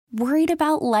Worried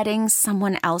about letting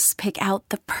someone else pick out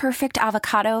the perfect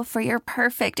avocado for your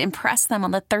perfect impress them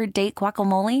on the third date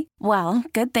guacamole? Well,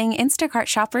 good thing Instacart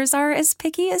shoppers are as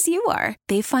picky as you are.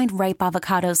 They find ripe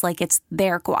avocados like it's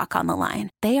their guac on the line.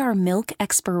 They are milk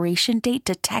expiration date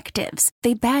detectives.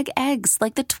 They bag eggs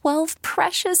like the 12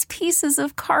 precious pieces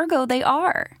of cargo they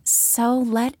are. So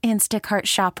let Instacart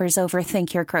shoppers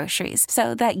overthink your groceries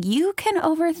so that you can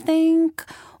overthink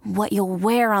what you'll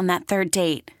wear on that third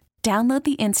date. Download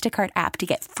the Instacart app to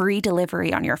get free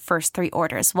delivery on your first 3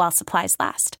 orders while supplies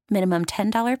last. Minimum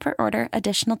 $10 per order.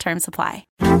 Additional terms apply.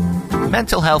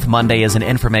 Mental Health Monday is an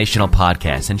informational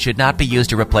podcast and should not be used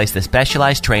to replace the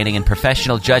specialized training and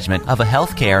professional judgment of a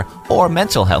healthcare or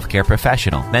mental health care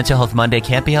professional. Mental Health Monday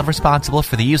can't be held responsible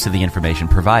for the use of the information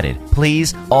provided.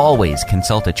 Please always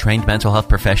consult a trained mental health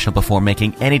professional before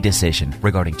making any decision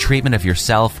regarding treatment of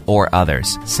yourself or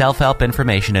others. Self-help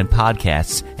information and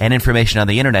podcasts and information on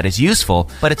the internet is useful,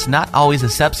 but it's not always a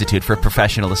substitute for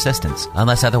professional assistance.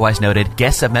 Unless otherwise noted,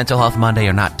 guests of Mental Health Monday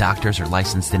are not doctors or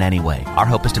licensed in any way. Our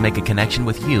hope is to make a connection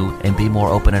with you and be more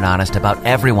open and honest about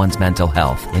everyone's mental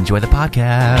health. Enjoy the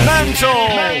podcast. Mental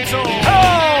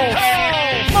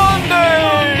Health Monday!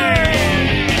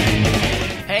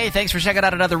 Hey, thanks for checking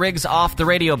out another Riggs Off the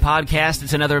Radio podcast.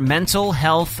 It's another Mental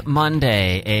Health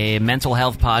Monday, a mental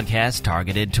health podcast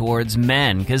targeted towards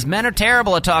men, because men are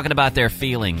terrible at talking about their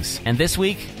feelings. And this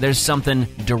week, there's something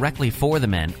directly for the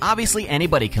men. Obviously,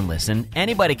 anybody can listen.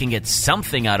 Anybody can get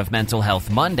something out of Mental Health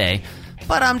Monday.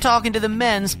 But I'm talking to the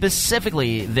men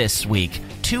specifically this week.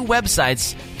 2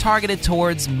 websites targeted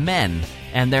towards men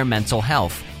and their mental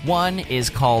health. One is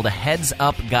called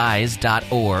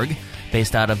headsupguys.org,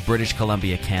 based out of British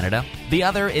Columbia, Canada. The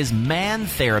other is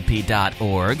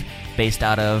mantherapy.org, based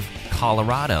out of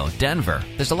Colorado, Denver.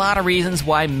 There's a lot of reasons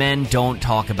why men don't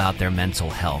talk about their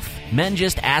mental health. Men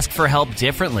just ask for help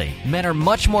differently. Men are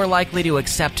much more likely to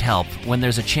accept help when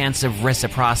there's a chance of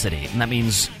reciprocity, and that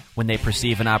means when they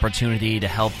perceive an opportunity to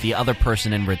help the other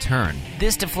person in return.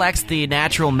 This deflects the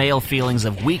natural male feelings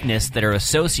of weakness that are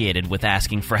associated with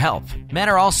asking for help. Men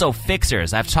are also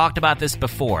fixers. I've talked about this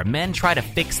before. Men try to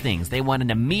fix things. They want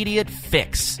an immediate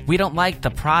fix. We don't like the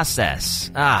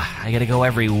process. I gotta go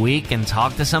every week and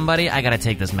talk to somebody. I gotta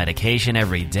take this medication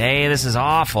every day. This is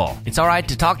awful. It's alright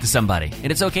to talk to somebody, and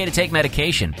it's okay to take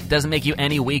medication. It doesn't make you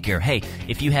any weaker. Hey,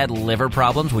 if you had liver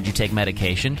problems, would you take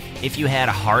medication? If you had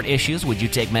heart issues, would you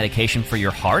take medication for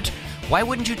your heart? Why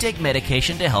wouldn't you take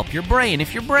medication to help your brain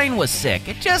if your brain was sick?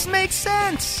 It just makes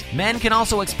sense. Men can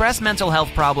also express mental health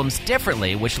problems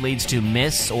differently, which leads to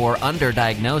mis- or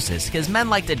underdiagnosis, because men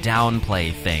like to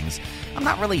downplay things. I'm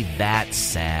not really that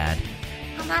sad.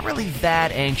 I'm not really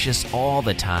that anxious all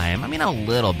the time. I mean, a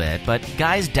little bit, but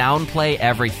guys downplay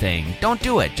everything. Don't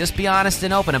do it. Just be honest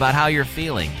and open about how you're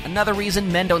feeling. Another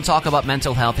reason men don't talk about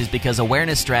mental health is because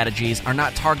awareness strategies are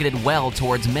not targeted well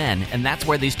towards men, and that's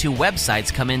where these 2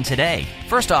 websites come in today.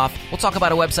 First off, we'll talk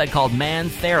about a website called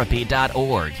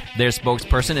mantherapy.org. Their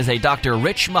spokesperson is a Dr.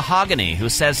 Rich Mahogany, who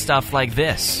says stuff like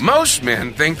this. Most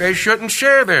men think they shouldn't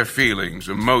share their feelings,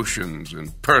 emotions,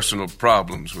 and personal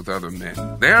problems with other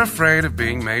men. They're afraid of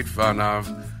being made fun of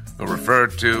or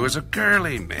referred to as a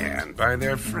girly man by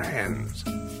their friends.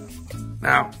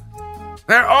 Now,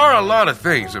 there are a lot of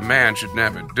things a man should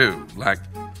never do, like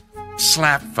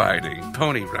slap fighting,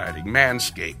 pony riding,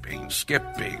 manscaping,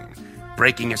 skipping,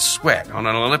 breaking a sweat on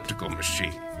an elliptical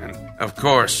machine, and, of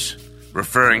course,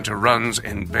 referring to runs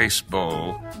in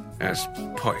baseball as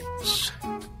points.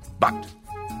 But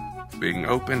being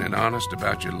open and honest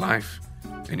about your life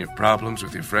and your problems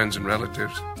with your friends and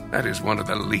relatives, that is one of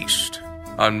the least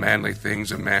unmanly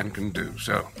things a man can do.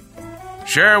 So,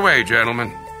 share away,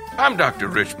 gentlemen. I'm Dr.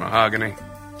 Rich Mahogany.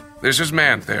 This is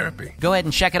Man Therapy. Go ahead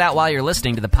and check it out while you're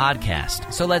listening to the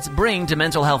podcast. So let's bring to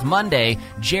Mental Health Monday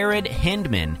Jared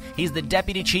Hindman. He's the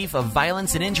Deputy Chief of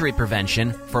Violence and Injury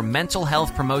Prevention for Mental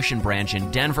Health Promotion Branch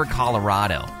in Denver,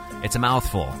 Colorado. It's a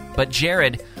mouthful. But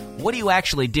Jared, what do you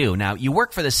actually do? Now, you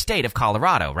work for the state of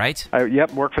Colorado, right?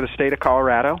 Yep, work for the state of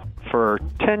Colorado. For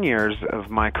 10 years of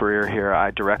my career here,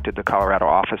 I directed the Colorado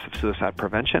Office of Suicide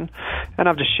Prevention, and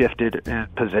I've just shifted in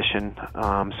position.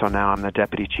 So now I'm the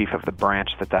deputy chief of the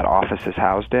branch that office is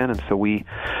housed in, and so we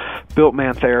built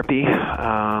Man Therapy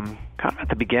kind of at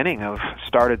the beginning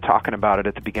started talking about it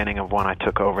at the beginning of when I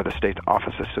took over the state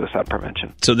Office of Suicide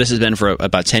Prevention. So this has been for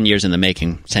about 10 years in the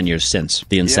making, 10 years since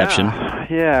the inception?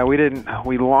 Yeah,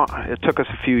 it took us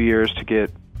a few years to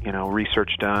get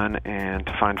research done and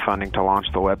to find funding to launch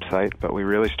the website, but we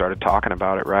really started talking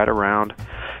about it right around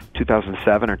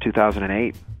 2007 or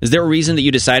 2008. Is there a reason that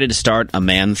you decided to start a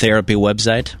man therapy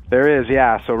website? There is,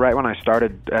 yeah. So right when I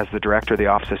started as the director of the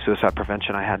Office of Suicide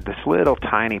Prevention, I had this little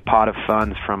tiny pot of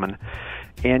funds from an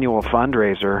annual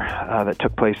fundraiser that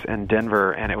took place in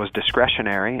Denver, and it was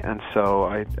discretionary. And so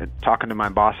I, talking to my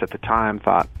boss at the time,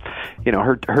 thought,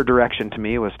 her direction to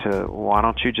me was to, why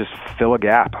don't you just fill a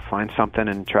gap, find something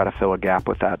and try to fill a gap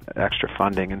with that extra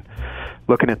funding. And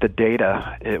looking at the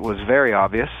data, it was very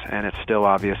obvious, and it's still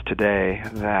obvious today,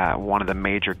 that one of the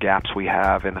major gaps we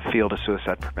have in the field of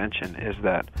suicide prevention is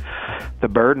that the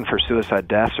burden for suicide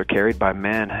deaths are carried by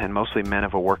men, and mostly men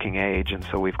of a working age. And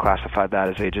so we've classified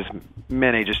that as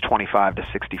men ages 25 to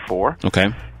 64. Okay.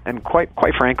 And quite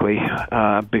frankly,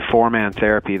 before Man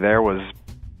Therapy, there was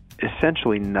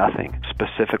essentially nothing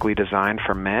specifically designed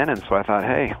for men. And so I thought,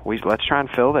 hey, let's try and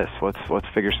fill this. Let's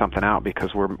figure something out,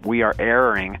 because we are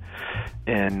erring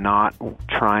in not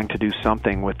trying to do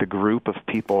something with the group of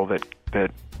people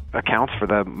that accounts for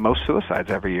the most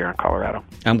suicides every year in Colorado.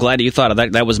 I'm glad you thought of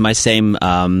that. That was my same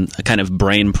kind of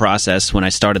brain process when I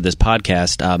started this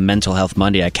podcast, Mental Health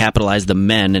Monday. I capitalized the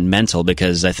men in mental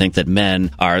because I think that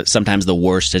men are sometimes the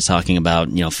worst at talking about,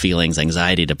 feelings,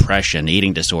 anxiety, depression,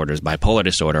 eating disorders, bipolar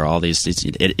disorder, all these.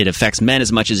 It affects men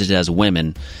as much as it does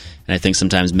women. And I think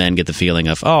sometimes men get the feeling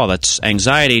of, oh, that's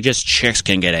anxiety. Just chicks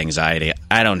can get anxiety.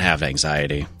 I don't have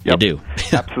anxiety. Yep. You do.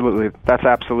 Absolutely. That's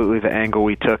absolutely the angle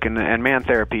we took. And Man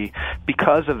Therapy,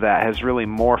 because of that, has really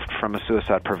morphed from a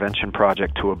suicide prevention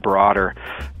project to a broader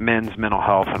men's mental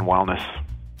health and wellness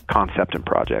concept and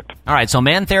project. All right, so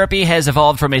Man Therapy has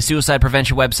evolved from a suicide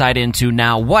prevention website into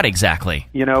now what exactly?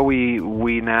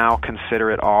 We now consider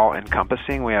it all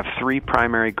encompassing. We have 3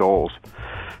 primary goals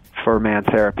for Man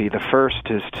Therapy. The first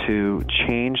is to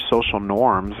change social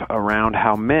norms around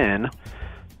how men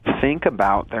think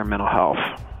about their mental health.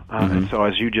 And so,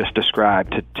 as you just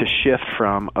described, to shift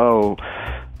from,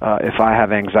 if I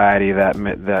have anxiety,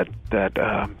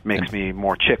 that makes me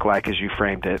more chick-like, as you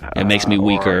framed it. It makes me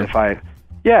weaker.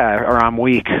 Or I'm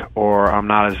weak, or I'm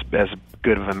not as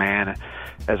good of a man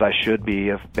as I should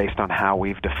be, based on how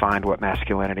we've defined what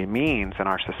masculinity means in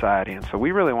our society. And so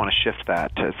we really want to shift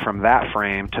that from that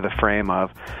frame to the frame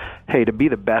of, hey, to be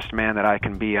the best man that I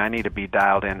can be, I need to be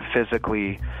dialed in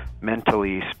physically,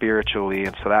 mentally, spiritually.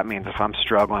 And so that means if I'm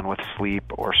struggling with sleep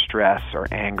or stress or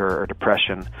anger or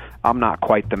depression, I'm not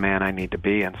quite the man I need to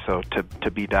be. And so to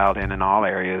be dialed in all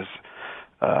areas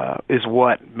is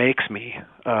what makes me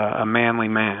a manly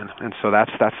man. And so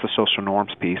that's the social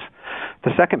norms piece.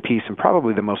 The second piece, and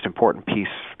probably the most important piece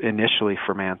initially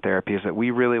for Man Therapy, is that we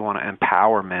really want to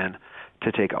empower men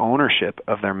to take ownership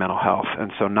of their mental health.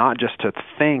 And so not just to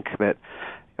think that,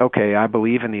 okay, I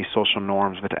believe in these social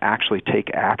norms, but to actually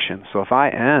take action. So if I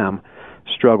am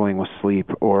struggling with sleep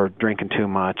or drinking too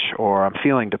much, or I'm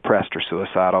feeling depressed or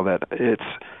suicidal,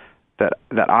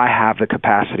 that I have the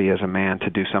capacity as a man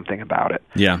to do something about it.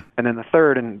 Yeah. And then the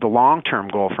third and the long-term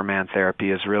goal for Man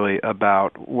Therapy is really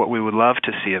about what we would love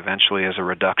to see eventually is a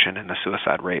reduction in the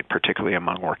suicide rate, particularly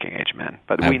among working-age men.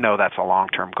 But we know that's a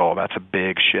long-term goal. That's a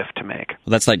big shift to make.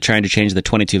 Well, that's like trying to change the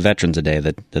 22 veterans a day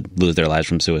that lose their lives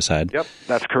from suicide. Yep,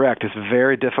 that's correct. It's a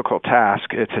very difficult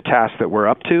task. It's a task that we're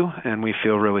up to and we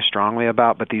feel really strongly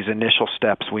about, but these initial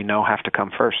steps we know have to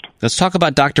come first. Let's talk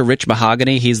about Dr. Rich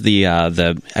Mahogany. He's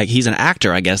he's an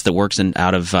actor, I guess, that works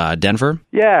out of Denver.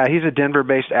 Yeah, he's a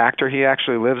Denver-based actor. He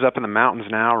actually lives up in the mountains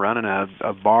now, running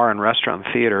a bar and restaurant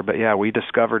and theater. But yeah, we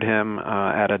discovered him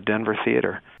at a Denver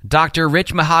theater. Dr.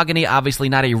 Rich Mahogany, obviously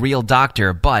not a real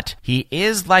doctor, but he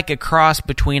is like a cross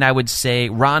between, I would say,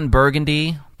 Ron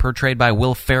Burgundy, portrayed by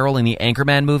Will Ferrell in the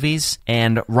Anchorman movies,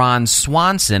 and Ron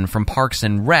Swanson from Parks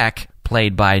and Rec,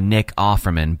 played by Nick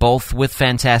Offerman, both with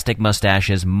fantastic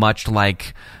mustaches, much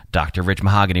like Dr. Rich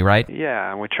Mahogany, right?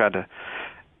 Yeah, and we tried to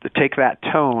take that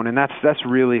tone, and that's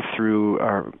really through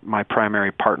my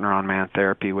primary partner on Man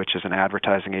Therapy, which is an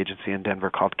advertising agency in Denver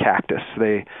called Cactus.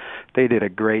 They did a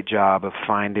great job of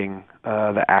finding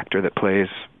the actor that plays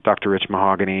Dr. Rich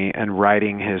Mahogany and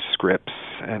writing his scripts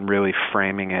and really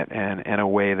framing it in a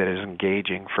way that is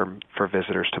engaging for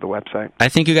visitors to the website. I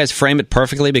think you guys frame it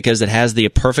perfectly because it has the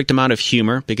perfect amount of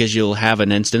humor, because you'll have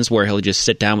an instance where he'll just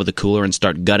sit down with a cooler and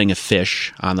start gutting a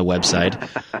fish on the website.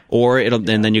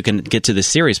 And then you can get to the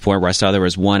serious point where I saw there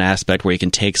was one aspect where you can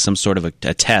take some sort of a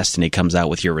test and he comes out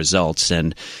with your results.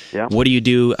 And What do you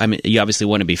do? I mean, you obviously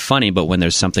want to be funny, but when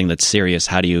there's something that's serious,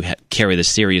 how do you carry the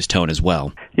serious tone as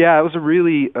well? Yeah, it was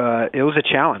a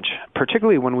challenge,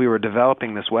 particularly when we were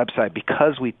developing this website,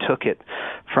 because we took it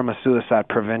from a suicide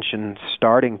prevention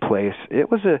starting place. It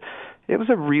was it was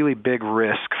a really big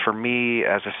risk for me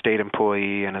as a state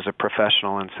employee and as a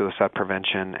professional in suicide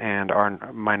prevention, and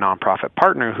my nonprofit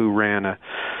partner who ran a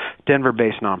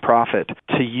Denver-based nonprofit,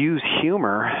 to use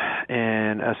humor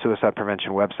in a suicide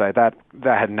prevention website. That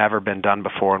had never been done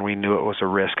before, and we knew it was a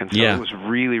risk. And so it was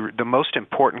really the most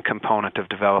important component of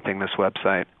developing this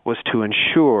website was to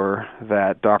ensure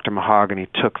that Dr. Mahogany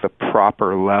took the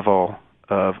proper level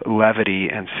of levity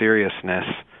and seriousness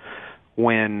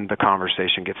when the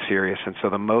conversation gets serious. And so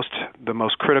the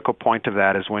most critical point of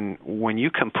that is when you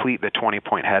complete the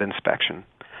 20-point head inspection,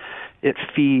 it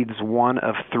feeds one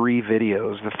of 3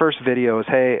 videos. The first video is,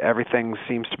 hey, everything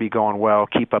seems to be going well.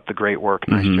 Keep up the great work.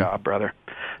 Nice job, brother.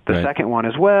 The second one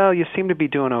is, well, you seem to be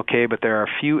doing okay, but there are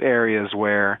a few areas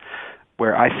where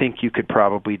I think you could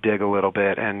probably dig a little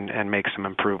bit and make some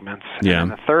improvements. Yeah.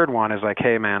 And the third one is like,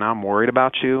 hey, man, I'm worried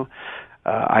about you.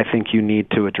 I think you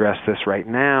need to address this right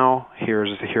now. Here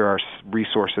are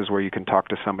resources where you can talk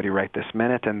to somebody right this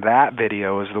minute. And that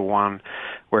video is the one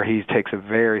where he takes a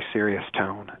very serious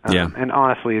tone. And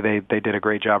honestly, they did a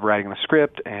great job writing the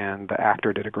script, and the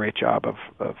actor did a great job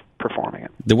of performing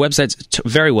it. The website's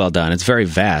very well done. It's very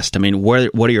vast. I mean,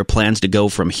 what are your plans to go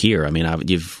from here? I mean,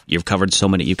 you've covered so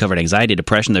many. You've covered anxiety,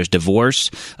 depression. There's divorce,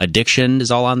 addiction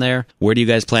is all on there. Where do you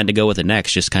guys plan to go with it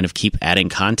next? Just kind of keep adding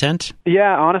content?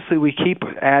 Yeah, honestly, we keep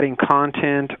adding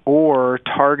content or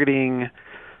targeting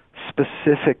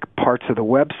specific parts of the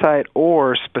website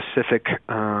or specific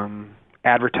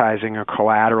advertising or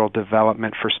collateral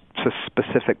development for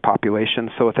specific populations.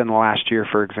 So within the last year,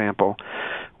 for example,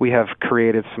 we have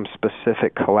created some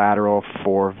specific collateral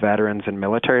for veterans and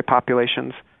military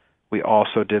populations. We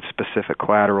also did specific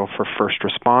collateral for first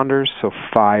responders, so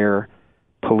fire,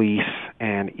 police,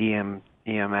 and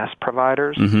EMS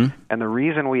providers. And the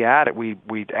reason we added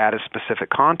specific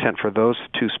content for those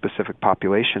 2 specific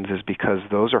populations is because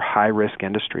those are high-risk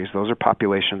industries. Those are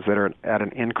populations that are at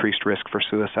an increased risk for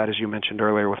suicide, as you mentioned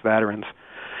earlier with veterans.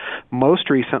 Most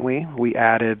recently, we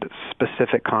added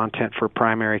specific content for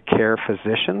primary care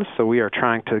physicians. So we are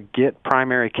trying to get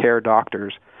primary care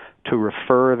doctors to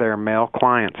refer their male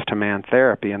clients to Man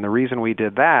Therapy. And the reason we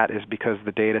did that is because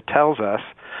the data tells us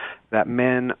that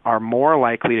men are more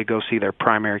likely to go see their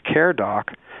primary care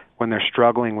doc when they're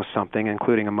struggling with something,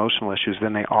 including emotional issues,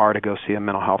 than they are to go see a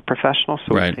mental health professional.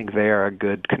 So we think they are a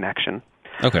good connection.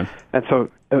 Okay. And so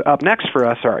up next for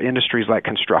us are industries like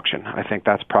construction. I think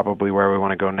that's probably where we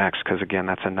want to go next because, again,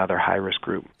 that's another high-risk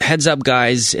group. Heads Up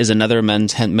Guys is another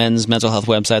men's mental health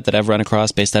website that I've run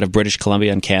across based out of British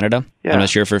Columbia in Canada. Yeah. I'm not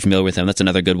sure if you're familiar with them. That's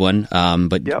another good one.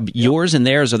 But yours and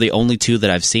theirs are the only 2 that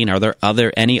I've seen. Are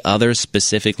there any other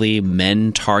specifically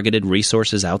men-targeted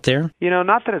resources out there?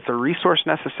 Not that it's a resource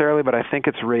necessarily, but I think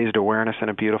it's raised awareness in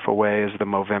a beautiful way is the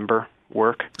Movember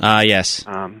work. Yes.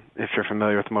 If you're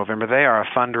familiar with Movember, they are a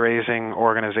fundraising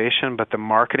organization, but the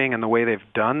marketing and the way they've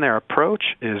done their approach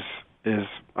is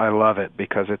I love it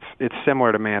because it's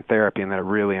similar to Man Therapy in that it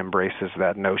really embraces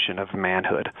that notion of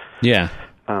manhood. Yeah.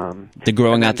 The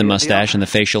growing out the mustache and the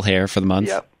facial hair for the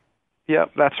month.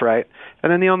 Yep, that's right.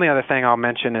 And then the only other thing I'll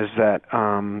mention is that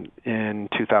in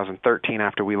 2013,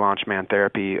 after we launched Man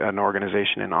Therapy, an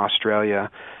organization in Australia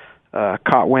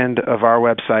caught wind of our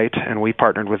website, and we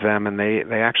partnered with them, and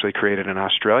they actually created an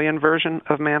Australian version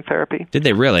of Man Therapy. Did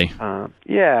they really?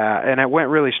 Yeah, and it went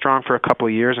really strong for a couple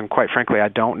of years, and quite frankly, I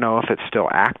don't know if it's still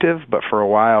active, but for a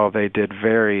while they did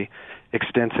very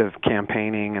extensive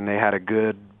campaigning, and they had a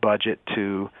good budget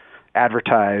to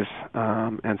advertise,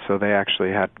 and so they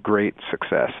actually had great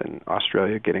success in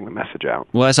Australia getting the message out.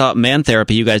 Well, I saw Man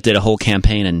Therapy. You guys did a whole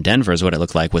campaign in Denver is what it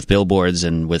looked like with billboards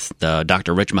and with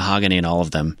Dr. Rich Mahogany and all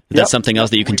of them. Is that something else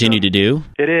that you continue to do?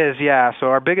 It is, yeah. So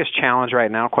our biggest challenge right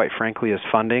now, quite frankly, is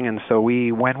funding, and so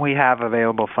when we have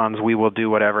available funds, we will do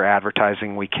whatever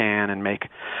advertising we can and make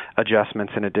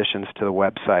adjustments and additions to the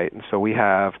website. And so we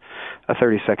have a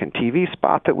 30-second TV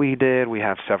spot that we did. We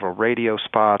have several radio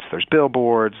spots. There's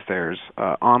billboards. There's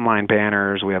online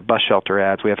banners. We have bus shelter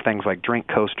ads. We have things like drink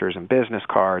coasters and business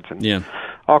cards and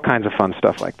all kinds of fun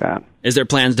stuff like that. Is there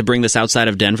plans to bring this outside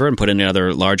of Denver and put it in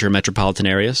other larger metropolitan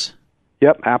areas?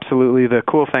 Yep, absolutely. The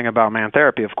cool thing about Man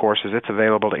Therapy, of course, is it's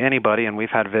available to anybody, and we've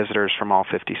had visitors from all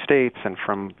 50 states and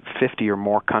from 50 or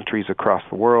more countries across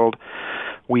the world.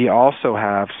 We also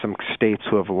have some states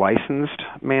who have licensed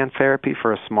Man Therapy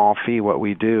for a small fee. What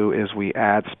we do is we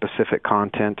add specific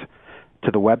content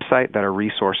to the website that are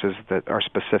resources that are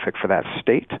specific for that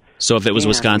state. So if it was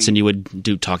Wisconsin, you would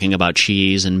do talking about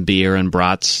cheese and beer and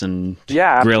brats and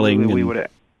grilling.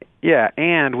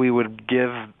 And we would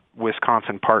give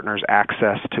Wisconsin partners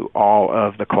access to all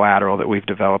of the collateral that we've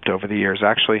developed over the years.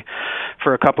 Actually,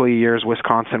 for a couple of years,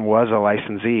 Wisconsin was a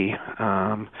licensee.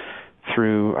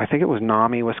 through, I think it was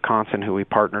NAMI, Wisconsin, who we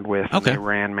partnered with. Okay. And they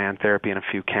ran Man Therapy in a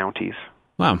few counties.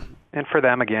 Wow. And for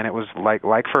them, again, it was like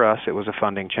for us, it was a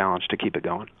funding challenge to keep it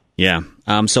going. Yeah.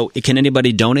 So can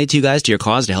anybody donate to you guys, to your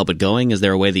cause, to help it going? Is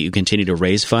there a way that you continue to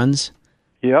raise funds?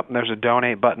 Yep, there's a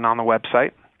donate button on the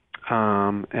website.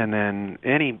 And then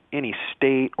any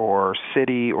state or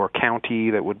city or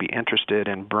county that would be interested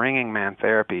in bringing Man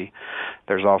Therapy,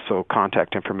 there's also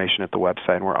contact information at the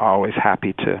website, and we're always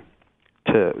happy to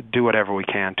do whatever we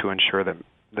can to ensure that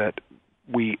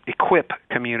we equip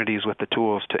communities with the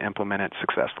tools to implement it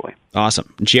successfully.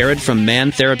 Awesome. Jared from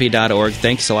mantherapy.org,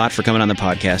 thanks a lot for coming on the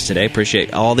podcast today.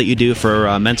 Appreciate all that you do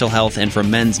for mental health and for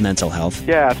men's mental health.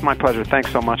 Yeah, it's my pleasure.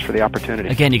 Thanks so much for the opportunity.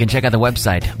 Again, you can check out the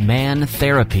website,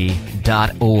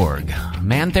 mantherapy.org.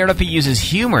 Man Therapy uses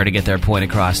humor to get their point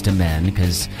across to men,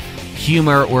 because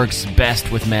humor works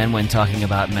best with men when talking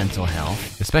about mental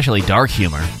health, especially dark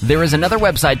humor. There is another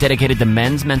website dedicated to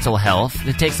men's mental health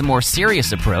that takes a more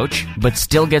serious approach, but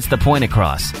still gets the point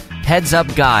across.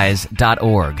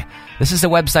 headsupguys.org. This is a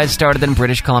website started in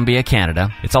British Columbia,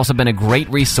 Canada. It's also been a great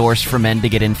resource for men to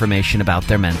get information about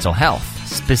their mental health,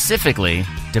 specifically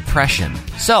depression.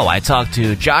 So I talked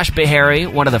to Josh Beharry,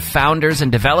 one of the founders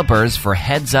and developers for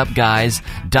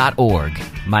headsupguys.org,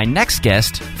 my next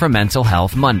guest for Mental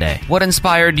Health Monday. What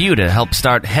inspired you to help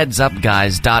start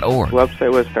headsupguys.org? The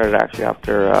website was started actually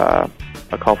after a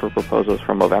call for proposals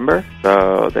from Movember.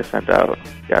 So they sent out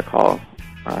a call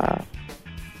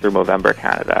through Movember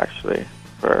Canada, actually,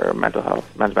 for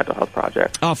men's mental health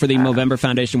project. Oh, for the Movember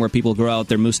Foundation, where people grow out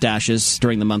their mustaches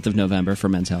during the month of November for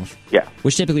men's health. Yeah.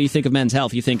 Which typically you think of men's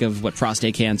health, you think of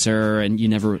prostate cancer, and you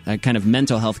never kind of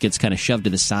mental health gets kind of shoved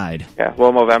to the side. Yeah.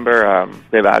 Well, Movember,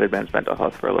 they've added men's mental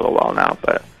health for a little while now,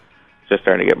 but it's just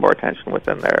starting to get more attention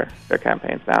within their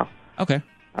campaigns now. Okay.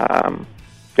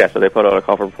 So they put out a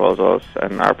call for proposals,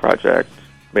 and our project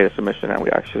made a submission, and we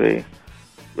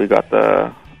got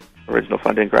the original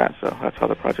funding grant, so that's how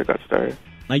the project got started.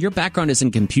 Now, your background is in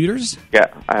computers? Yeah,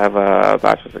 I have a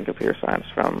bachelor's in computer science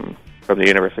from the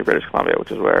University of British Columbia, which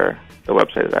is where the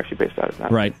website is actually based out of now.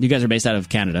 Right. You guys are based out of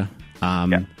Canada.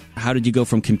 Yeah. How did you go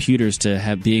from computers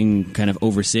to being kind of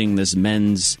overseeing this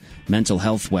men's mental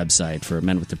health website for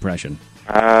men with depression?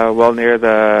 Well, near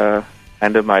the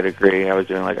end of my degree, I was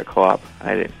doing like a co-op, and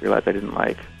I didn't realize I didn't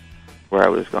like where I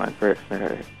was going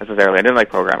necessarily. I didn't like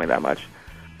programming that much.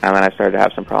 And then I started to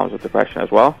have some problems with depression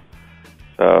as well.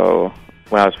 So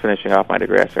when I was finishing off my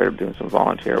degree, I started doing some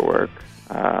volunteer work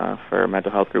for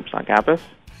mental health groups on campus.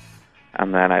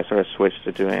 And then I sort of switched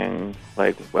to doing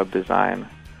like web design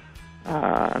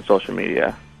and social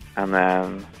media. And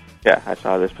then, I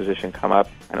saw this position come up,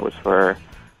 and it was for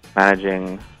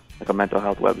managing like a mental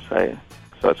health website.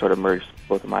 So it sort of merged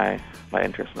both of my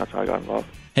interests, and that's how I got involved.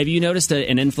 Have you noticed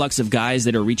an influx of guys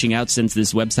that are reaching out since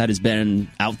this website has been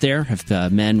out there?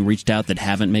 Have men reached out that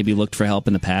haven't maybe looked for help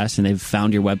in the past, and they've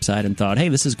found your website and thought, hey,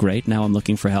 this is great, now I'm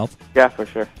looking for help? Yeah, for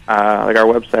sure. Like our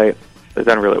website has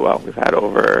done really well. We've had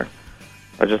over,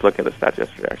 I was just looking at the stats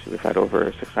yesterday, actually. We've had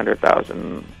over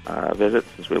 600,000 visits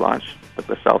since we launched. Like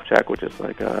the self-check, which is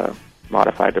like a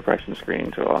modified depression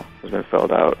screening tool, has been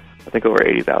filled out, I think, over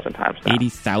 80,000 times now.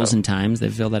 80,000 times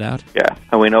they've filled that out? Yeah,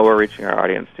 and we know we're reaching our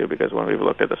audience, too, because when we've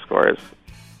looked at the scores,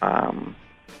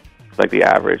 like the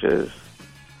average is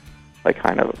like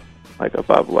kind of like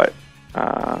above what,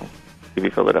 if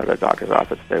you filled it out at a doctor's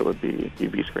office, they would be,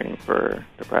 you'd be screening for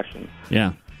depression.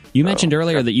 Yeah. You mentioned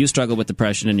earlier that you struggled with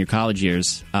depression in your college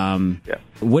years.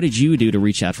 What did you do to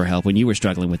reach out for help when you were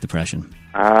struggling with depression?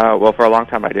 Well, for a long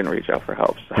time, I didn't reach out for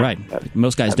help. So right.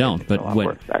 Most guys don't. But what?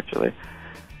 Worse, actually.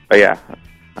 But yeah,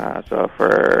 so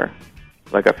for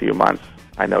like a few months,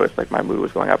 I noticed like my mood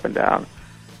was going up and down,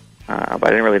 but I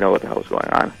didn't really know what the hell was going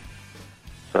on.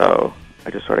 So I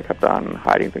just sort of kept on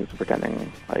hiding things and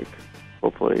pretending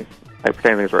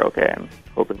things were okay, and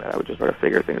hoping that I would just sort of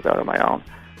figure things out on my own.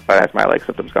 But as my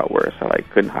symptoms got worse, I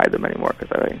couldn't hide them anymore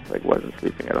because I wasn't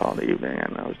sleeping at all in the evening,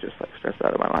 and I was just stressed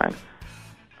out of my mind.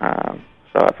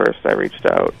 So at first I reached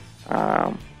out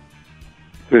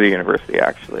through the university,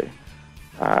 actually,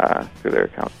 through their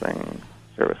counseling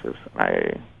services. And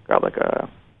I got a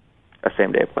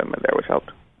same-day appointment there, which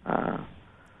helped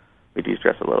me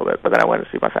de-stress a little bit. But then I went to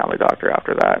see my family doctor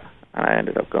after that, and I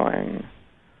ended up going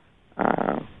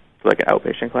to an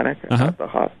outpatient clinic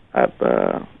at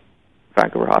the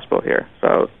Vancouver Hospital here.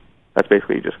 So that's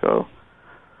basically you just go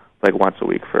once a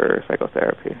week for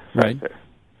psychotherapy. So right. So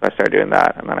I started doing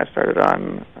that, and then I started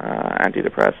on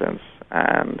antidepressants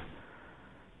and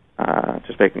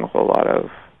just making a whole lot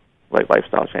of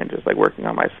lifestyle changes, working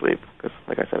on my sleep, because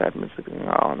like I said, I hadn't been sleeping at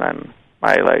all, and then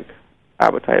my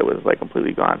appetite was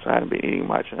completely gone, so I hadn't been eating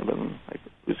much, and I've been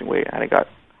losing weight. I hadn't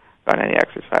gotten any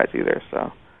exercise either,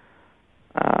 so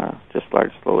just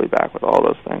started slowly back with all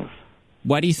those things.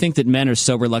 Why do you think that men are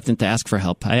so reluctant to ask for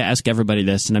help? I ask everybody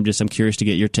this, and I'm curious to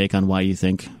get your take on why you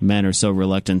think men are so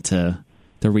reluctant to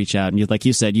reach out. And like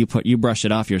you said, you brushed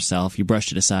it off yourself. You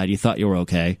brushed it aside. You thought you were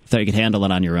okay. Thought you could handle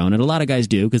it on your own. And a lot of guys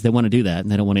do because they want to do that,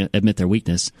 and they don't want to admit their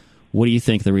weakness. What do you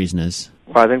think the reason is?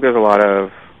 Well, I think there's a lot of,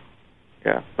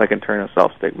 like internal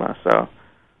self-stigma. So,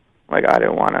 like, I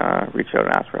didn't want to reach out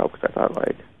and ask for help because I thought,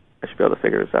 like, I should be able to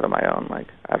figure this out on my own. Like,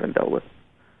 I haven't dealt with,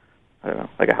 I don't know,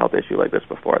 like a health issue like this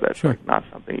before. That's like not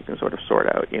something you can sort of sort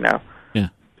out, Yeah.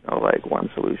 Like one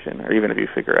solution. Or even if you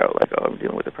figure out, like, oh, I'm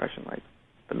dealing with depression, like,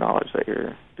 the knowledge that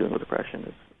you're dealing with depression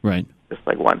is right. Just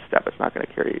like one step. It's not going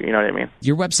to cure you. You know what I mean?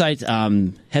 Your website,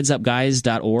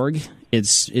 headsupguys.org,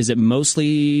 is it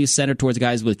mostly centered towards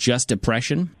guys with just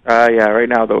depression? Yeah, right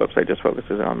now the website just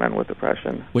focuses on men with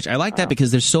depression. Which I like that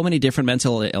because there's so many different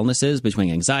mental illnesses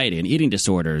between anxiety and eating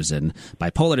disorders and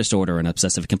bipolar disorder and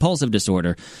obsessive compulsive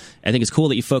disorder. I think it's cool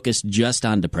that you focus just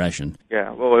on depression.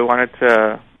 Yeah, well, we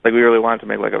really wanted to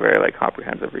make like a very like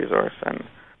comprehensive resource, and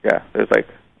there's like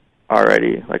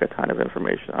already like a ton of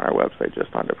information on our website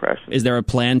just on depression. Is there a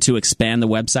plan to expand the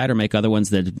website or make other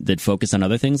ones that focus on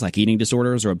other things like eating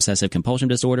disorders or obsessive compulsion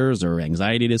disorders or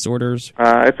anxiety disorders?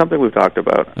 It's something we've talked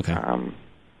about. Okay. I'm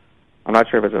not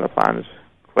sure if it's in the plans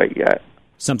quite yet.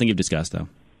 Something you've discussed, though.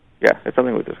 Yeah, it's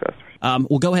something we've discussed.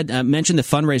 Well, go ahead. Mention the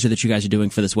fundraiser that you guys are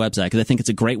doing for this website, because I think it's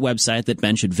a great website that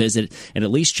men should visit and at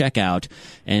least check out.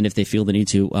 And if they feel the need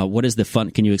to, what is the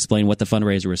fund? Can you explain what the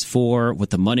fundraiser is for,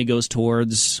 what the money goes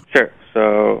towards? Sure.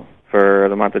 So for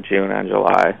the month of June and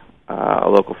July, a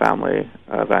local family,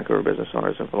 Vancouver business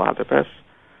owners and philanthropists,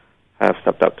 have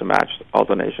stepped up to match all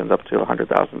donations up to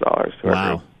 $100,000 to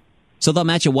our group. So they'll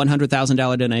match a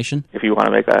 $100,000 donation? If you want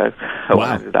to make a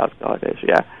 $100,000 donation,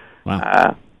 yeah.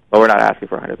 Wow. But we're not asking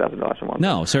for $100,000 from one.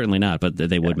 No, certainly not. But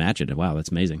they would match it. Wow,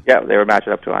 that's amazing. Yeah, they would match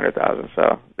it up to $100,000.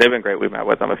 So they've been great. We've met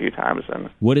with them a few times. And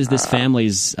what is this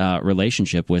family's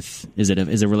relationship with? Is it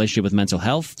a relationship with mental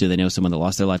health? Do they know someone that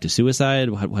lost their life to suicide?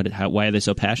 Why are they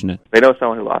so passionate? They know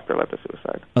someone who lost their life to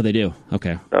suicide. Oh, they do.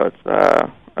 Okay. So it's a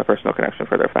personal connection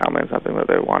for their family and something that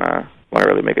they want to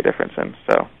really make a difference in.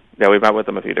 So yeah, we've met with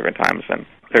them a few different times, and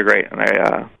they're great. And they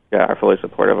are fully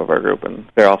supportive of our group, and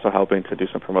they're also helping to do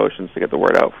some promotions to get the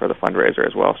word out for the fundraiser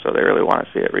as well. So they really want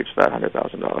to see it reach that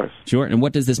 $100,000. Sure. And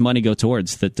what does this money go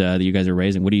towards that you guys are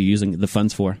raising? What are you using the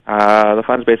funds for? The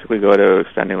funds basically go to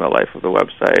extending the life of the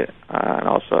website and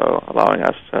also allowing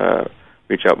us to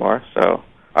reach out more. So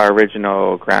our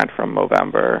original grant from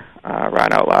Movember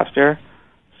ran out last year.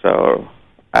 So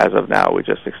as of now, we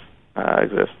just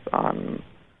exist on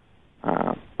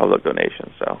public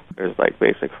donations. So there's like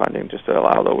basic funding just to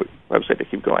allow the website to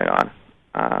keep going on.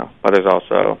 But there's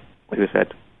also, like we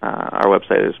said, our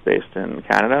website is based in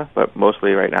Canada, but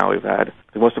mostly right now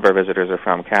most of our visitors are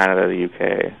from Canada, the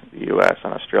UK, the US,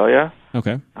 and Australia.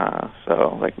 Okay.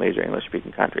 So like major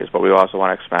English-speaking countries. But we also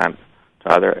want to expand to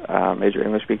other major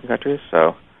English-speaking countries.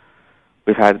 So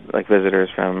we've had like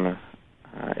visitors from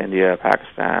India,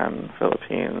 Pakistan,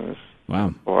 Philippines,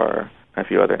 or a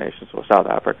few other nations, well, South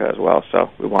Africa as well. So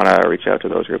we want to reach out to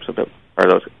those groups a bit, or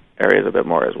those areas a bit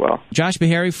more as well. Josh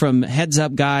Beharry from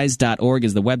headsupguys.org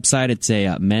is the website. It's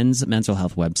a men's mental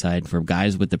health website for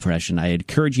guys with depression. I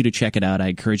encourage you to check it out. I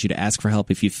encourage you to ask for help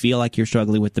if you feel like you're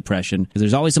struggling with depression.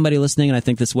 There's always somebody listening, and I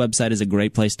think this website is a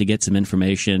great place to get some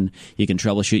information. You can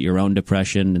troubleshoot your own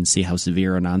depression and see how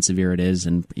severe or non-severe it is,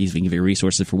 and even give you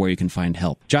resources for where you can find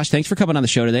help. Josh, thanks for coming on the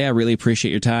show today. I really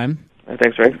appreciate your time.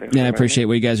 Thanks, Ray. I appreciate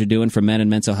what you guys are doing for men and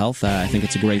mental health. I think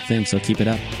it's a great thing, so keep it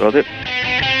up. Will do. There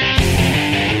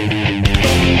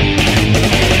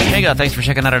you go. Thanks for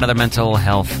checking out another Mental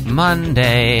Health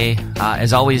Monday.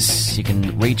 As always, you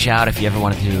can reach out if you ever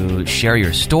wanted to share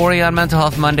your story on Mental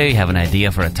Health Monday. You have an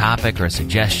idea for a topic or a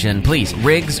suggestion. Please,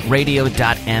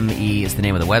 rigsradio.me is the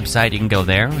name of the website. You can go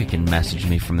there. You can message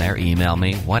me from there, email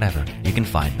me, whatever. You can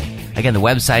find me. Again, the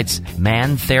website's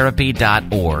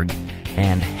mantherapy.org.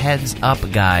 and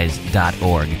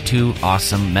headsupguys.org, 2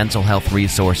 awesome mental health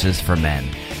resources for men.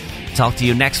 Talk to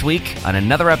you next week on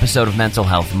another episode of Mental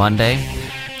Health Monday.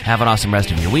 Have an awesome rest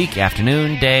of your week,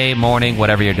 afternoon, day, morning,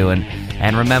 whatever you're doing.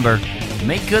 And remember,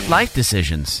 make good life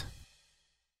decisions.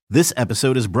 This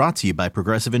episode is brought to you by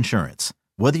Progressive Insurance.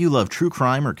 Whether you love true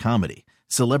crime or comedy,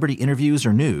 celebrity interviews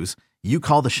or news, you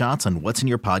call the shots on what's in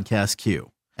your podcast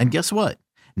queue. And guess what?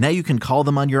 Now you can call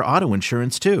them on your auto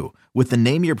insurance, too, with the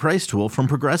Name Your Price tool from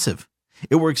Progressive.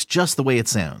 It works just the way it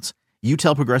sounds. You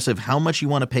tell Progressive how much you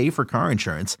want to pay for car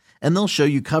insurance, and they'll show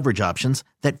you coverage options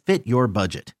that fit your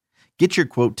budget. Get your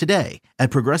quote today at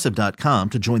Progressive.com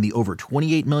to join the over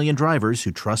 28 million drivers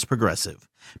who trust Progressive.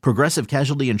 Progressive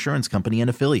Casualty Insurance Company and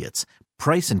Affiliates.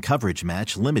 Price and coverage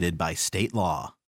match limited by state law.